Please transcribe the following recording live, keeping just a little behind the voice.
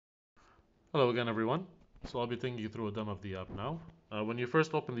Hello again, everyone. So I'll be taking you through a demo of the app now. When you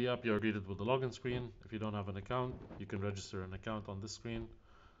first open the app, you are greeted with the login screen. If you don't have an account, you can register an account on this screen.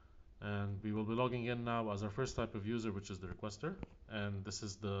 And we will be logging in now as our first type of user, which is the requester. And this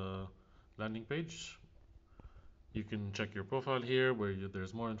is the landing page. You can check your profile here where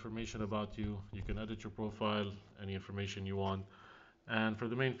there's more information about you. You can edit your profile, any information you want. And for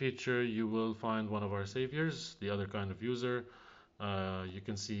the main feature, you will find one of our saviors, the other kind of user. You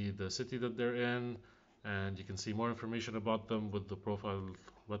can see the city that they're in, and you can see more information about them with the profile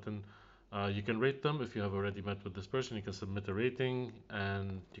button. You can rate them if you have already met with this person. You can submit a rating,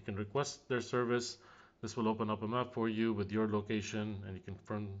 and you can request their service. This will open up a map for you with your location, and you can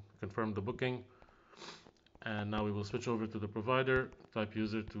confirm the booking. And now we will switch over to the provider, type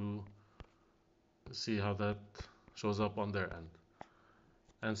user to see how that shows up on their end.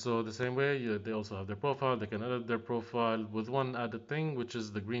 And so the same way, they also have their profile. They can edit their profile with one added thing, which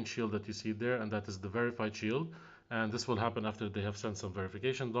is the green shield that you see there, and that is the verified shield. And this will happen after they have sent some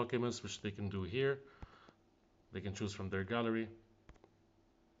verification documents, which they can do here. They can choose from their gallery.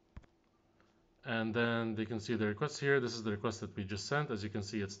 And then they can see the request here. This is the request that we just sent. As you can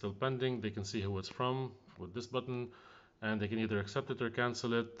see, it's still pending. They can see who it's from with this button, and they can either accept it or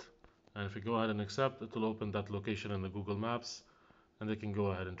cancel it. And if you go ahead and accept, it will open that location in the Google Maps, and they can go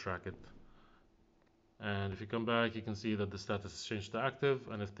ahead and track it. And if you come back, you can see that the status is changed to active,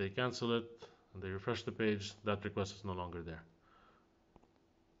 and if they cancel it and they refresh the page, that request is no longer there.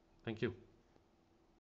 Thank you.